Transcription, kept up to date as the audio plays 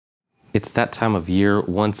It's that time of year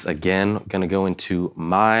once again. I'm gonna go into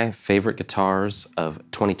my favorite guitars of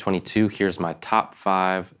 2022. Here's my top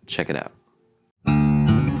 5. Check it out.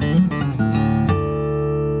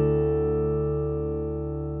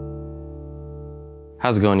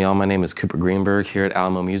 How's it going, y'all? My name is Cooper Greenberg here at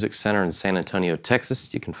Alamo Music Center in San Antonio,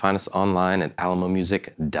 Texas. You can find us online at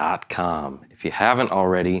alamomusic.com. If you haven't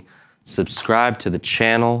already, subscribe to the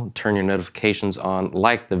channel, turn your notifications on,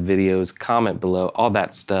 like the videos, comment below, all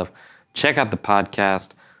that stuff. Check out the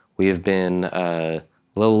podcast. We have been a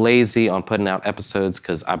little lazy on putting out episodes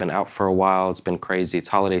because I've been out for a while. It's been crazy. It's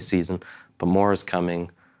holiday season, but more is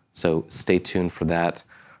coming, so stay tuned for that.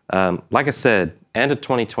 Like I said, end of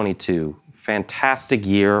 2022, fantastic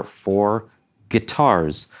year for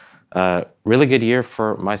guitars. Really good year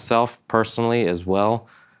for myself personally as well.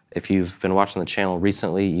 If you've been watching the channel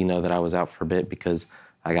recently, you know that I was out for a bit because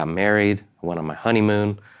I got married, I went on my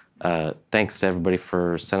honeymoon. Thanks to everybody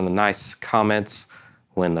for sending the nice comments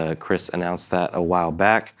when Chris announced that a while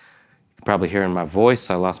back. You can probably hear in my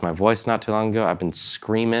voice, I lost my voice not too long ago. I've been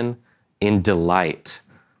screaming in delight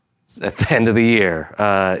at the end of the year.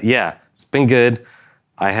 Yeah, it's been good.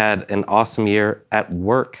 I had an awesome year at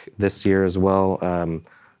work this year as well.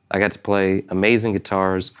 I got to play amazing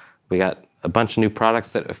guitars. We got a bunch of new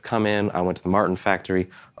products that have come in. I went to the Martin factory,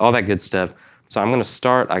 all that good stuff. So I'm gonna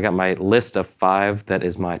start. I got my list of 5 that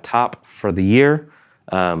is my top for the year.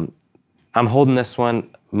 I'm holding this one.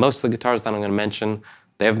 Most of the guitars that I'm gonna mention,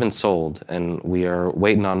 they have been sold and we are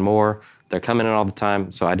waiting on more. They're coming in all the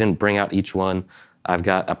time, so I didn't bring out each one. I've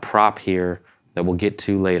got a prop here that we'll get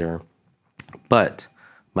to later. But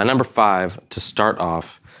my number 5 to start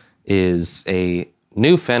off is a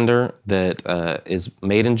new Fender that is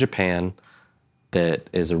made in Japan that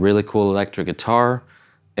is a really cool electric guitar.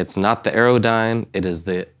 It's not the Aerodyne, it is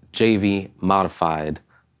the JV Modified.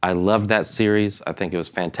 I loved that series. I think it was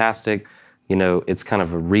fantastic. You know, it's kind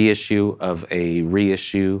of a reissue of a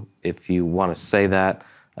reissue, if you want to say that.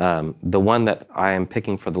 The one that I am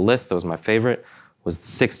picking for the list that was my favorite was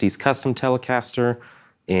the 60s Custom Telecaster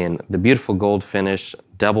in the beautiful gold finish,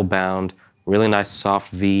 double bound, really nice soft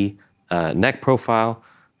V neck profile.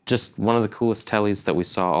 Just one of the coolest tellies that we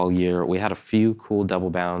saw all year. We had a few cool double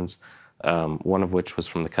bounds, one of which was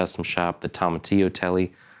from the custom shop, the Tomatillo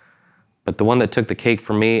telly. But the one that took the cake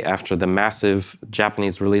for me after the massive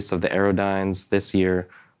Japanese release of the Aerodynes this year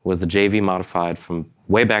was the JV Modified from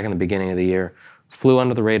way back in the beginning of the year. Flew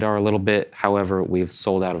under the radar a little bit. However, we've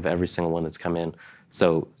sold out of every single one that's come in.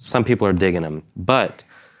 So some people are digging them. But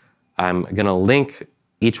I'm gonna link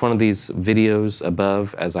each one of these videos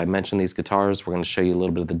above as I mention these guitars. We're gonna show you a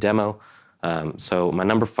little bit of the demo. So my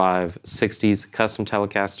number 5, 60s Custom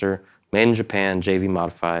Telecaster, made in Japan, JV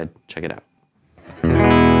Modified. Check it out.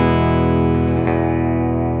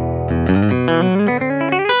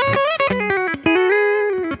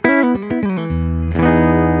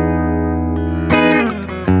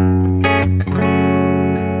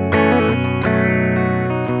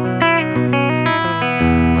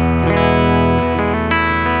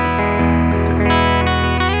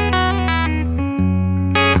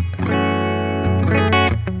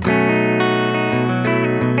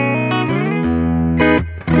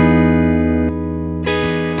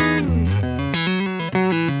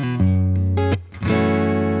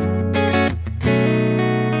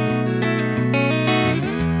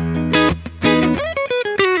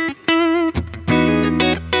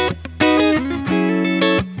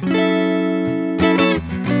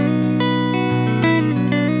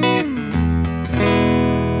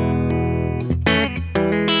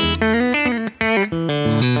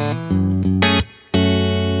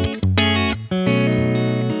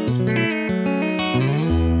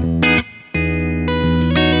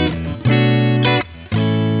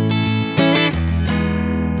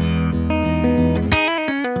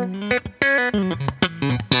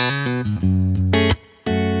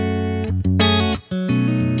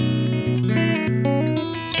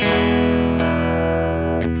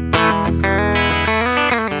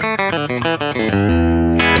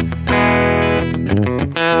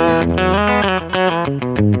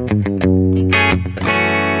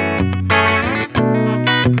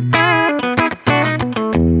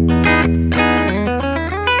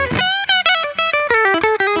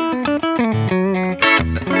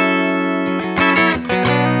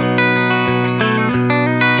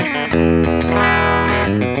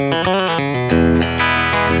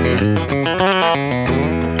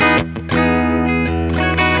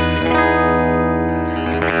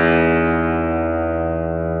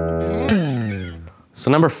 So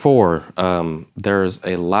number 4, there's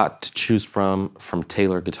a lot to choose from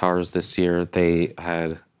Taylor Guitars this year. They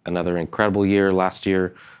had another incredible year last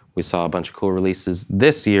year We saw a bunch of cool releases.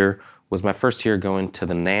 This year was my first year going to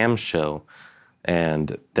the NAMM show,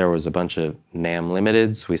 and there was a bunch of NAMM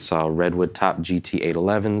Limiteds. We saw Redwood Top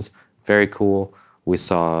GT811s, very cool. We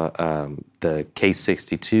saw the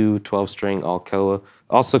K62 12-string Alcoa,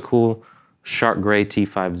 also cool. Shark Gray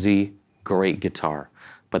T5Z, great guitar.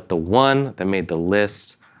 But the one that made the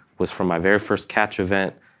list was from my very first Catch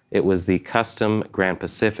event. It was the custom Grand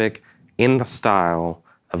Pacific in the style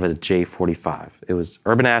of a J45. It was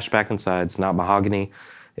Urban Ash back and sides, not mahogany.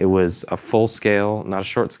 It was a full scale, not a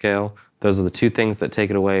short scale. Those are the two things that take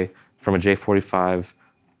it away from a J45,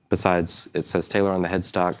 besides it says Taylor on the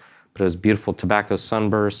headstock. But it was beautiful tobacco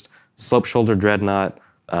sunburst, slope shoulder dreadnought.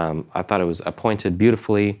 I thought it was appointed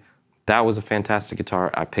beautifully. That was a fantastic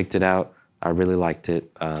guitar. I picked it out. I really liked it.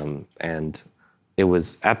 And it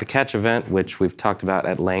was at the Catch event, which we've talked about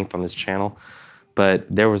at length on this channel. But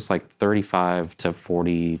there was like 35 to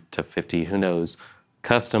 40 to 50, who knows,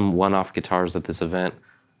 custom one-off guitars at this event.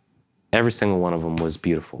 Every single one of them was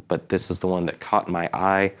beautiful, but this is the one that caught my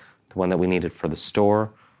eye, the one that we needed for the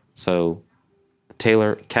store. So the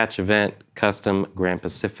Taylor Catch event, custom Grand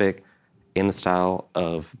Pacific in the style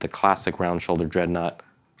of the classic round shoulder dreadnought.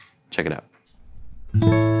 Check it out.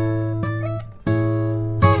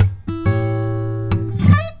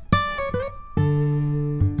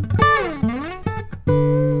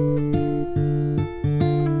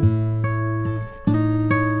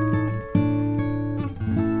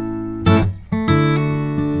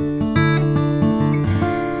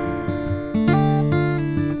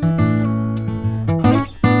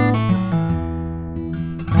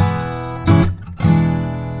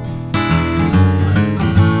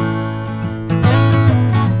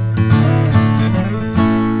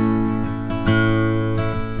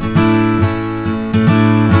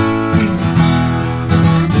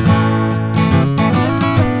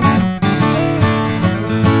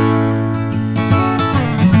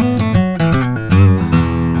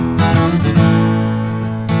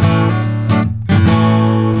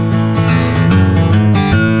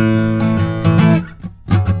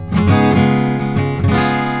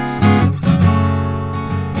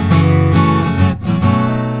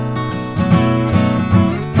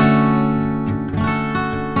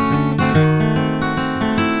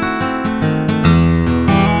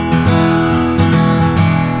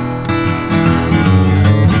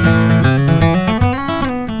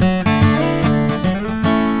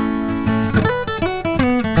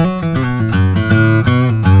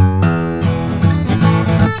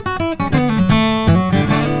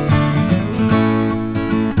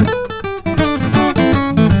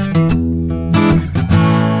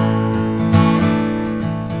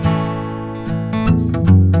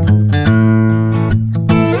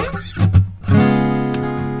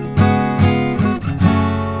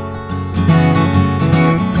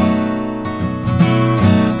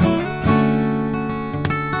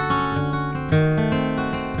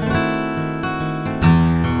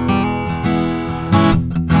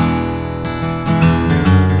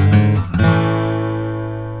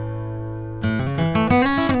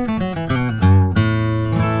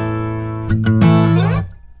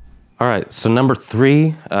 All right, so number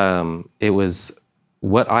 3, it was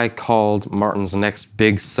what I called Martin's next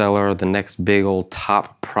big seller, the next big old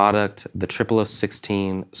top product, the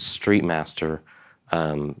 0016 Streetmaster.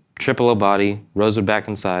 Triple O body, rosewood back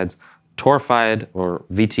and sides, torrefied, or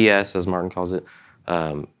VTS as Martin calls it,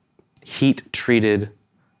 heat-treated,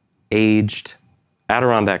 aged,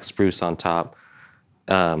 Adirondack spruce on top.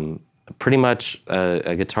 Pretty much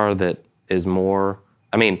a guitar that is more,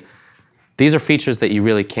 I mean, these are features that you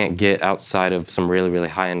really can't get outside of some really, really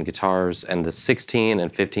high-end guitars, and the 16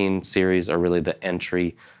 and 15 series are really the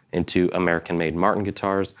entry into American-made Martin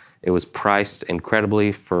guitars. It was priced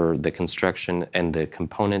incredibly for the construction and the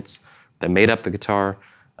components that made up the guitar.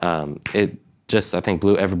 It just, I think,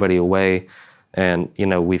 blew everybody away. And, you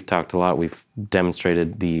know, we've talked a lot. We've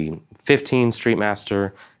demonstrated the 15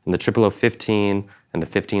 Streetmaster and the 0015 and the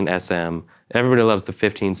 15 SM. Everybody loves the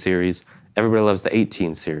 15 series. Everybody loves the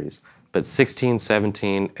 18 series. But 16,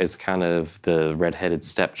 17 is kind of the redheaded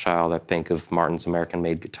stepchild, I think, of Martin's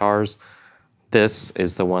American-made guitars. This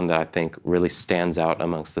is the one that I think really stands out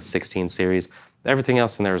amongst the 16 series. Everything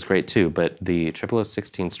else in there is great too, but the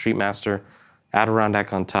 0016 Streetmaster,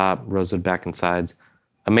 Adirondack on top, rosewood back and sides,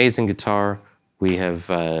 amazing guitar. We have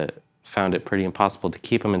found it pretty impossible to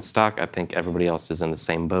keep them in stock. I think everybody else is in the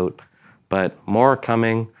same boat, but more are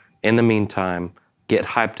coming. In the meantime, get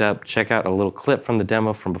hyped up. Check out a little clip from the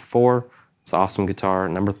demo from before. It's an awesome guitar.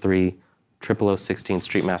 Number 3, 0016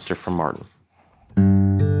 Streetmaster from Martin.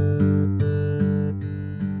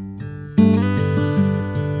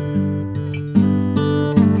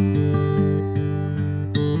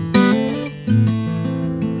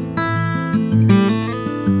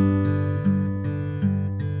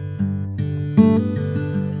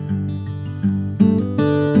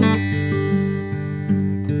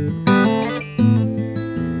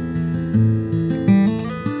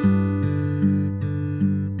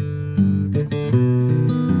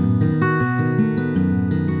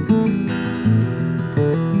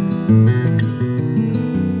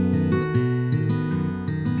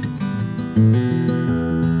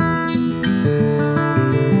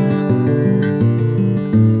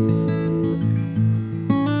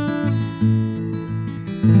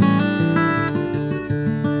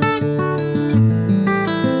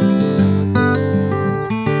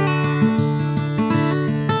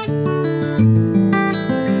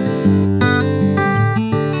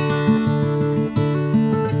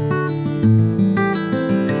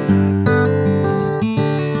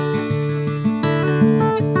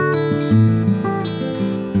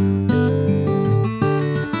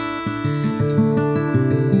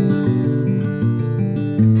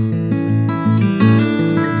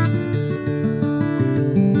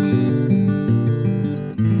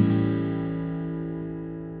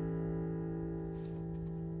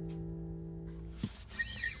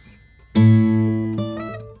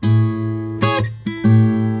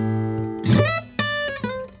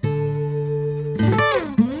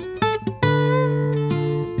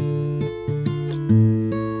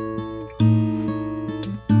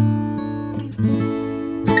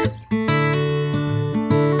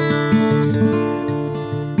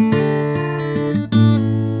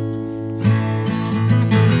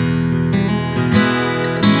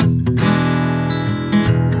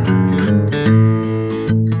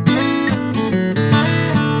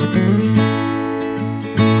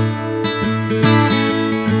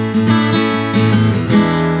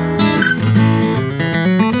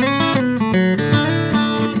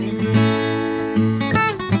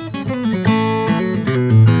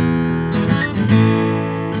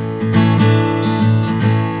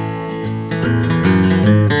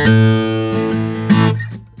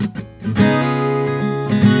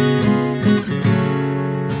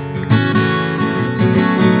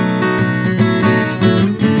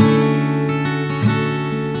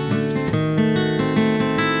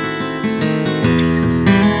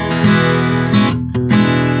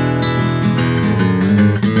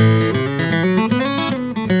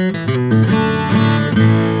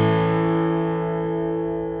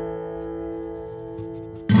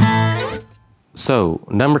 So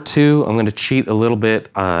number two, I'm going to cheat a little bit.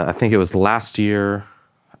 I think it was last year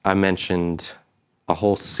I mentioned a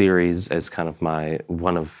whole series as kind of my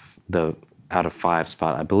one of the out of 5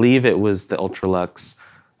 spot. I believe it was the Ultra Lux.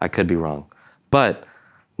 I could be wrong. But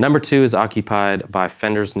number two is occupied by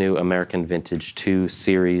Fender's new American Vintage 2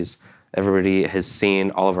 series. Everybody has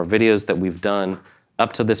seen all of our videos that we've done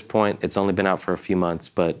up to this point. It's only been out for a few months,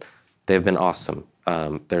 but they've been awesome.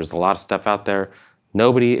 There's a lot of stuff out there.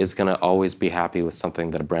 Nobody is gonna always be happy with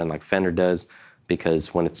something that a brand like Fender does,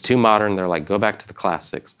 because when it's too modern, they're like, go back to the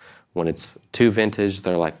classics. When it's too vintage,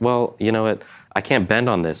 they're like, well, you know what? I can't bend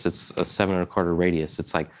on this. It's a 7 1/4 radius.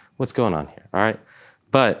 It's like, what's going on here, all right?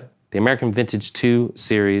 But the American Vintage 2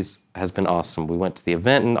 series has been awesome. We went to the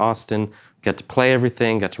event in Austin, got to play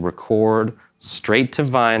everything, got to record straight to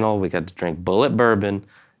vinyl. We got to drink Bullet bourbon.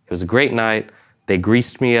 It was a great night. They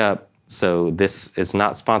greased me up. So this is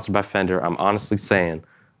not sponsored by Fender. I'm honestly saying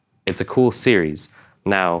it's a cool series.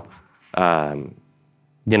 Now,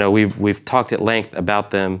 you know, we've talked at length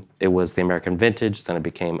about them. It was the American Vintage, then it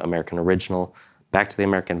became American Original, back to the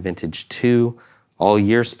American Vintage 2, all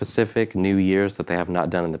year specific, new years that they have not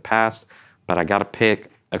done in the past, but I gotta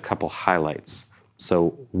pick a couple highlights.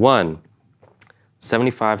 So one,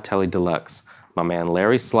 75 Tele Deluxe. My man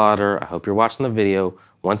Larry Slaughter, I hope you're watching the video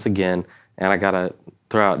once again, and I gotta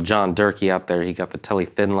throw out John Durkee out there. He got the Tele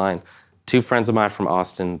Thin Line. 2 friends of mine from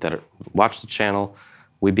Austin that watch the channel.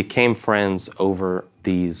 We became friends over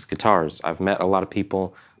these guitars. I've met a lot of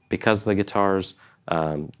people because of the guitars.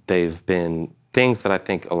 They've been things that I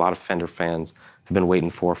think a lot of Fender fans have been waiting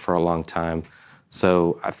for a long time.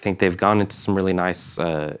 So I think they've gone into some really nice,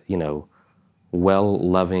 you know,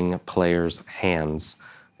 well-loving players' hands,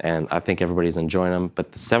 and I think everybody's enjoying them.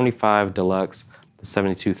 But the 75 Deluxe, the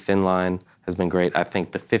 72 Thin Line has been great. I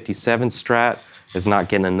think the 57 Strat is not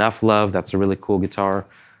getting enough love. That's a really cool guitar.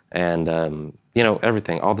 And, you know,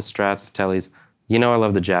 everything, all the Strats, the Teles. You know I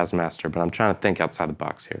love the Jazzmaster, but I'm trying to think outside the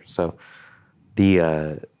box here. So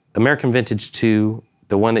the American Vintage 2,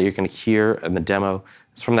 the one that you're going to hear in the demo,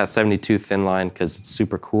 is from that 72 Thin Line because it's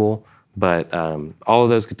super cool. But all of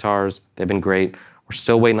those guitars, they've been great. We're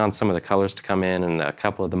still waiting on some of the colors to come in and a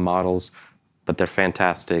couple of the models, but they're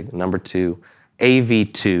fantastic. Number 2,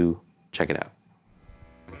 AV2. Check it out.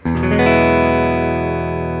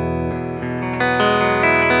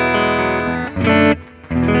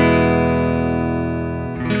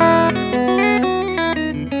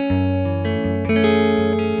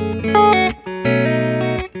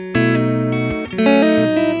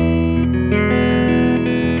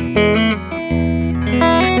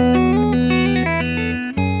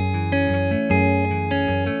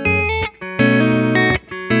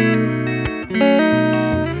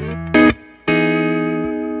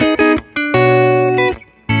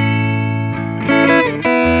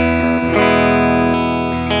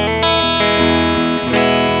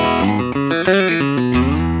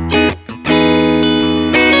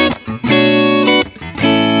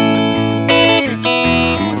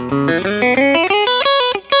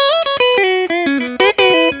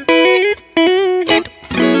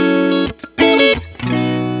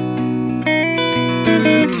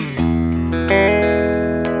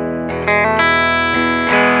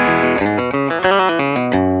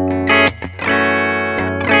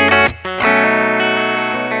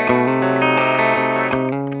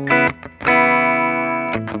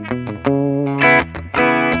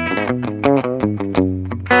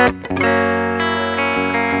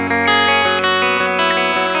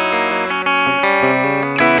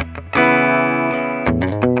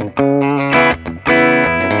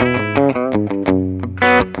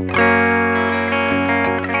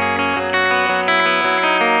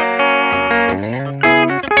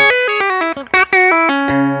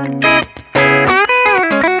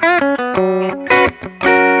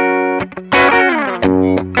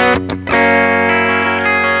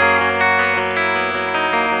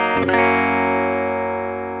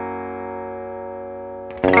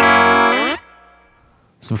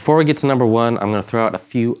 So before we get to number one, I'm going to throw out a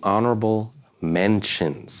few honorable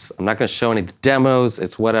mentions. I'm not going to show any of the demos,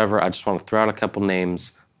 it's whatever. I just want to throw out a couple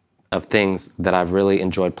names of things that I've really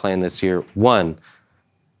enjoyed playing this year. One,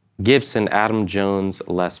 Gibson Adam Jones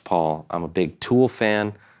Les Paul. I'm a big Tool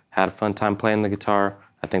fan, had a fun time playing the guitar.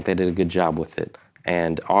 I think they did a good job with it.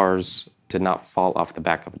 And ours did not fall off the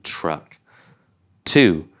back of a truck.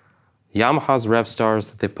 Two, Yamaha's Rev Stars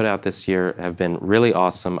that they've put out this year have been really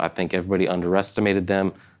awesome. I think everybody underestimated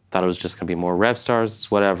them, thought it was just gonna be more Rev Stars,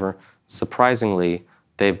 it's whatever. Surprisingly,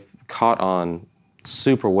 they've caught on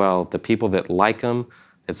super well. The people that like them,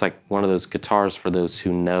 it's like one of those guitars for those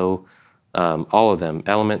who know all of them.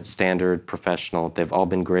 Element, Standard, Professional, they've all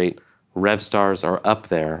been great. Rev Stars are up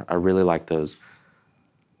there, I really like those.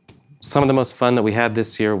 Some of the most fun that we had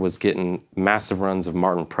this year was getting massive runs of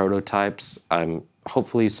Martin prototypes.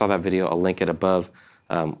 Hopefully you saw that video, I'll link it above.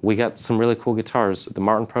 We got some really cool guitars. The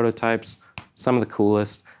Martin prototypes, some of the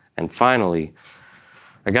coolest. And finally,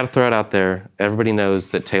 I gotta throw it out there. Everybody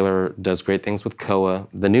knows that Taylor does great things with Koa.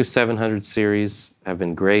 The new 700 series have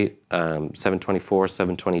been great, 724,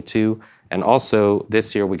 722. And also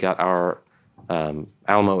this year we got our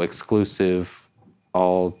Alamo exclusive,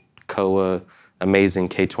 all Koa amazing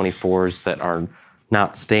K24s that are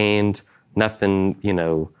not stained, nothing, you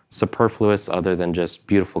know, superfluous other than just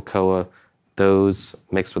beautiful Koa. Those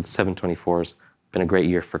mixed with 724s, been a great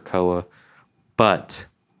year for Koa. But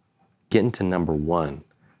getting to number one,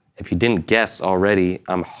 if you didn't guess already,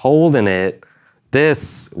 I'm holding it.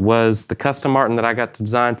 This was the custom Martin that I got to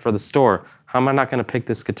design for the store. How am I not gonna pick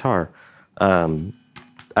this guitar?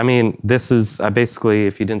 I mean, this is, I basically,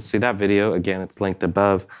 if you didn't see that video, again, it's linked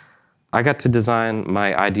above. I got to design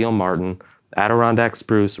my ideal Martin, Adirondack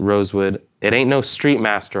spruce, rosewood. It ain't no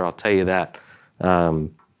Streetmaster, I'll tell you that.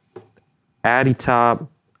 Addy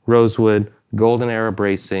top, rosewood, golden era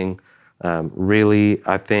bracing. Really,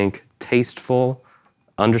 I think, tasteful,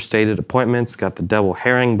 understated appointments. Got the double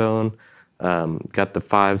herringbone, got the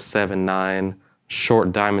 5, 7, 9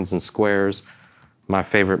 short diamonds and squares. My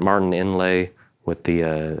favorite Martin inlay with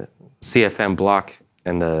the CFM block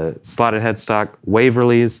and the slotted headstock.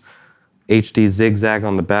 Waverly's HD zigzag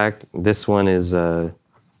on the back. This one is kind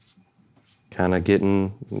of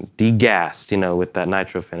getting degassed, you know, with that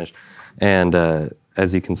nitro finish. And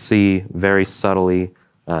as you can see, very subtly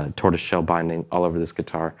tortoiseshell binding all over this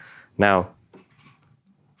guitar. Now,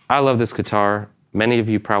 I love this guitar. Many of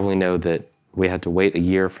you probably know that we had to wait a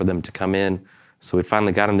year for them to come in. So we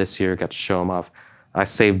finally got them this year, got to show them off. I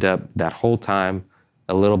saved up that whole time,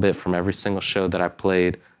 a little bit from every single show that I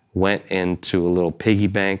played, went into a little piggy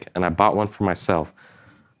bank, and I bought one for myself.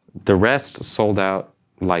 The rest sold out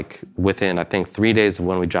like within, I think, 3 days of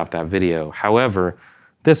when we dropped that video. However,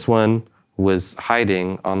 this one was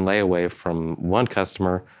hiding on layaway from one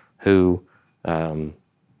customer who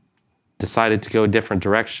decided to go a different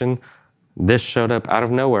direction. This showed up out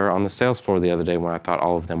of nowhere on the sales floor the other day when I thought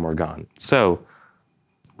all of them were gone. So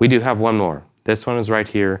we do have one more. This one is right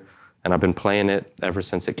here, and I've been playing it ever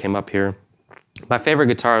since it came up here. My favorite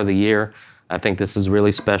guitar of the year, I think this is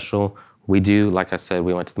really special. We do, like I said,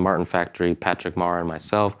 we went to the Martin factory, Patrick Marr and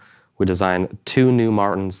myself. We designed 2 new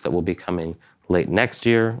Martins that will be coming late next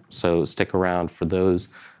year, so stick around for those.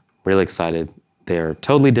 Really excited. They're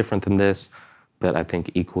totally different than this, but I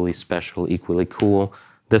think equally special, equally cool.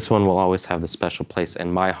 This one will always have the special place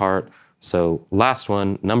in my heart. So last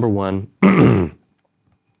one, number one,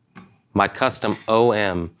 my custom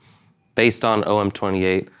OM, based on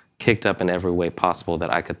OM28, kicked up in every way possible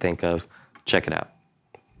that I could think of. Check it out.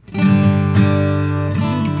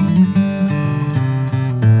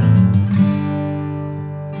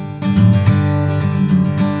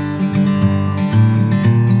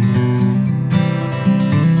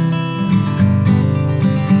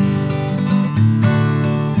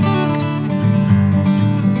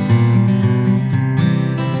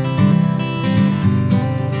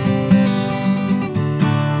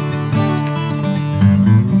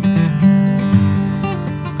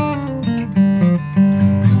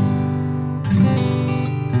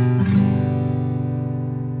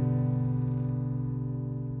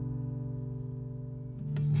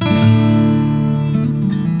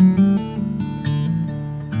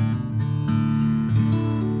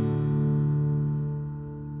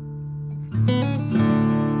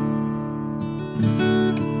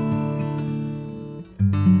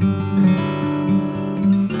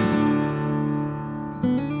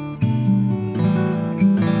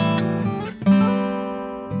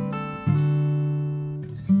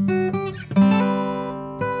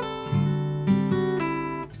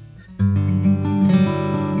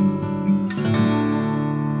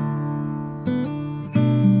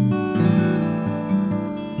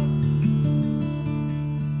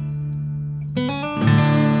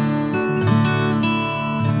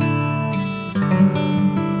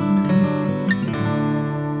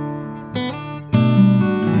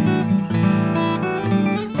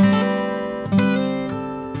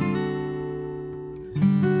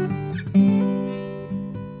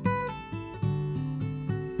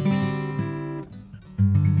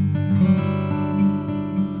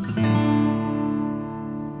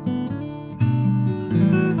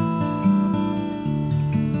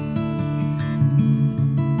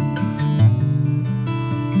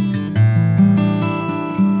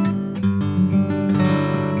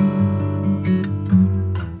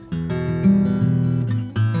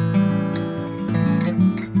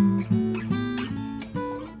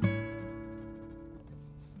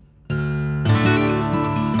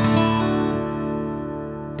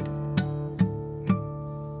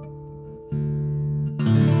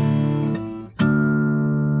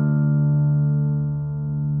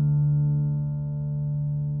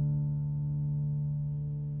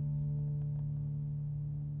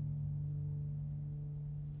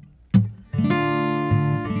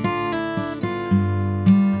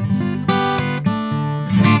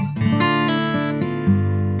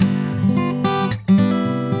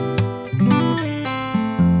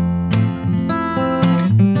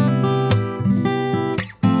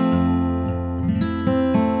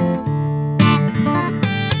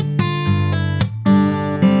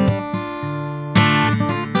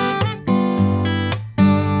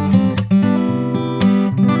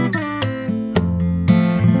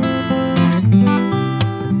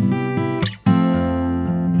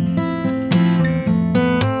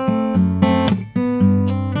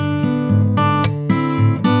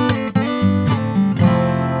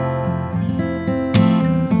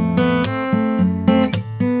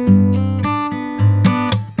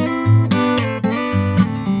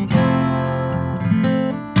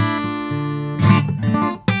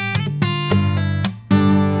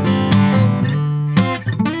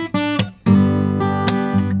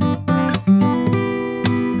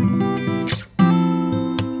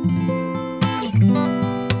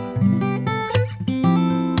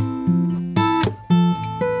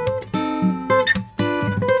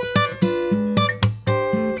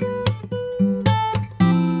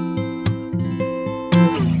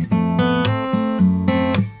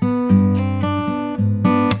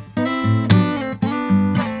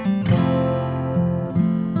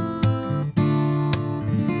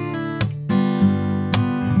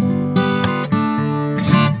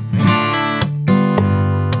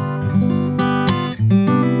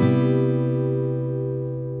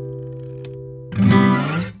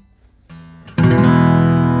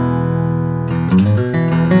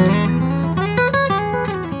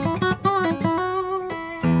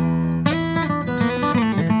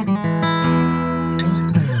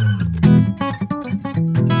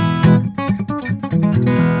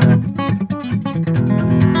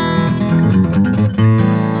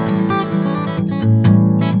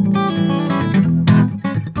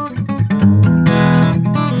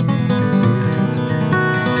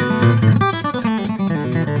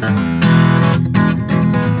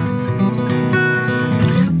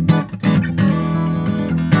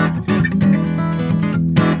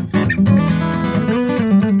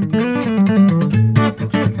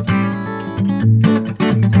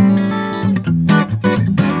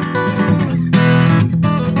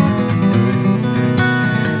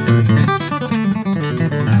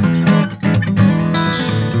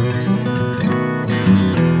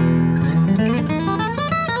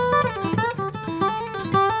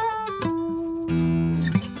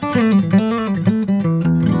 So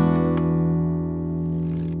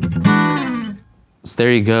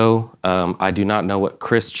there you go. I do not know what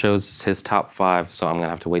Chris chose as his top 5, so I'm gonna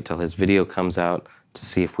have to wait till his video comes out to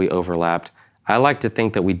see if we overlapped. I like to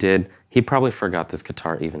think that we did. He probably forgot this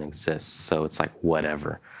guitar even exists, so it's like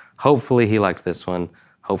whatever. Hopefully he liked this one.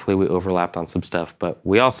 Hopefully we overlapped on some stuff, but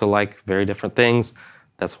we also like very different things.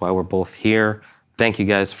 That's why we're both here. Thank you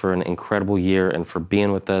guys for an incredible year and for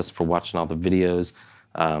being with us, for watching all the videos.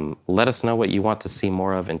 Let us know what you want to see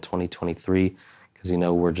more of in 2023, because you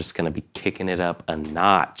know we're just gonna be kicking it up a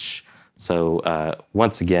notch. So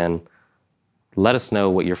once again, let us know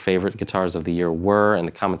what your favorite guitars of the year were in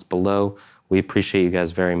the comments below. We appreciate you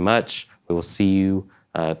guys very much. We will see you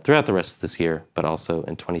throughout the rest of this year, but also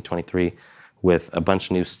in 2023 with a bunch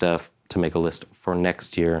of new stuff to make a list for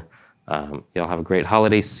next year. Y'all have a great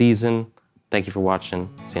holiday season. Thank you for watching.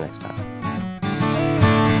 See you next time.